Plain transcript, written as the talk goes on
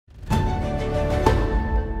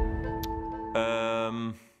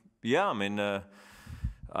Yeah, I mean,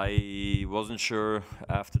 I wasn't sure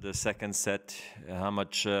after the second set how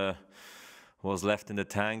much was left in the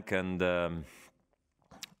tank, and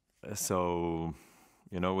so,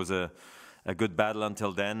 you know, it was a good battle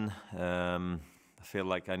until then. I feel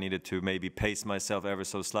like I needed to maybe pace myself ever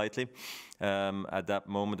so slightly at that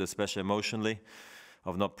moment, especially emotionally,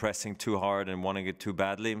 of not pressing too hard and wanting it too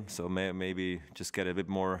badly. So maybe just get a bit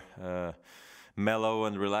more mellow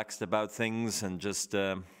and relaxed about things, and just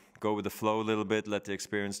go with the flow a little bit, let the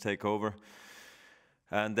experience take over,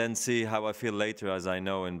 and then see how I feel later. As I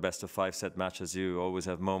know, in best of 5 set matches, you always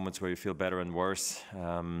have moments where you feel better and worse.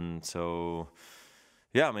 So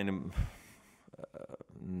yeah, I mean,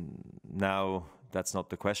 now that's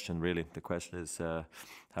not the question really. The question is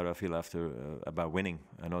how do I feel after about winning?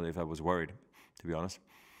 I know if I was worried, to be honest.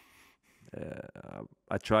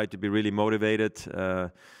 I tried to be really motivated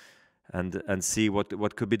and see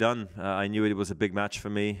what could be done. I knew it was a big match for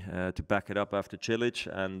me to back it up after Cilic,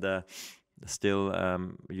 and still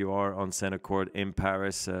you are on center court in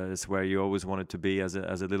Paris. It's where you always wanted to be as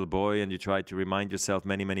a little boy, and you try to remind yourself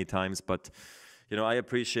many times. But you know, I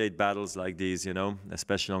appreciate battles like these, you know,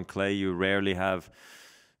 especially on clay. You rarely have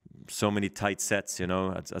so many tight sets, you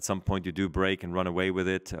know. At some point you do break and run away with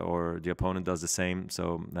it, or the opponent does the same.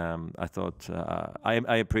 So I thought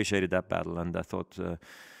I appreciated that battle, and I thought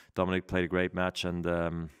Dominic played a great match, and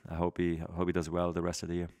I hope he does well the rest of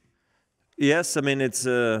the year. Yes, I mean,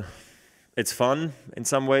 it's fun in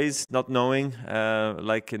some ways, not knowing,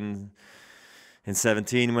 like in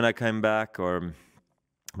 17 when I came back, or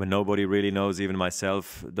when nobody really knows, even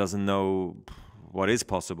myself doesn't know what is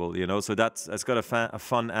possible, you know. So that's got a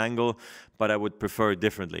fun angle, but I would prefer it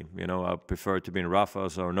differently, you know. I prefer to be in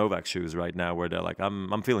Rafa's or Novak's shoes right now, where they're like,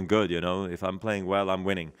 I'm feeling good, you know. If I'm playing well, I'm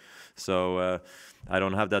winning. So I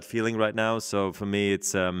don't have that feeling right now. So for me,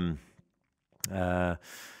 it's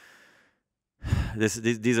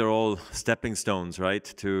these are all stepping stones, right,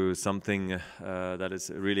 to something that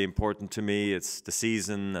is really important to me. It's the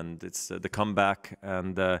season, and it's the comeback,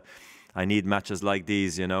 and I need matches like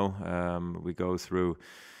these, you know. We go through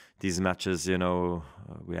these matches, you know,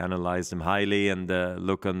 we analyze them highly and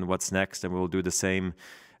look on what's next, and we'll do the same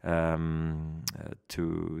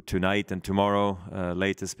tonight and tomorrow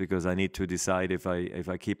latest, because I need to decide if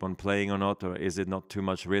I keep on playing or not, or is it not too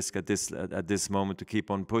much risk at this moment to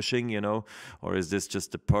keep on pushing, you know, or is this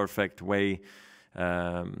just the perfect way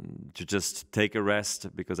to just take a rest,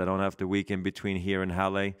 because I don't have the week in between here and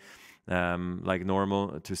Halle like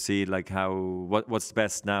normal, to see like what's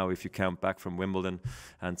best now if you count back from Wimbledon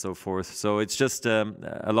and so forth. So it's just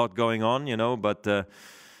a lot going on, you know, but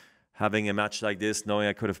having a match like this, knowing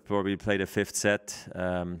I could have probably played a 5th set,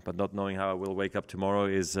 but not knowing how I will wake up tomorrow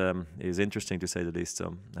is interesting, to say the least.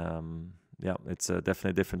 So yeah, it's definitely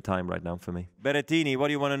a different time right now for me. Berrettini, what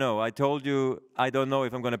do you want to know? I told you I don't know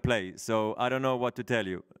if I'm going to play, so I don't know what to tell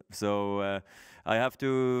you. So I have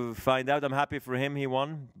to find out. I'm happy for him, he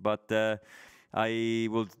won, but I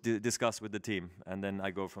will discuss with the team, and then I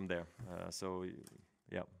go from there. So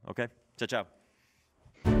yeah, okay, ciao.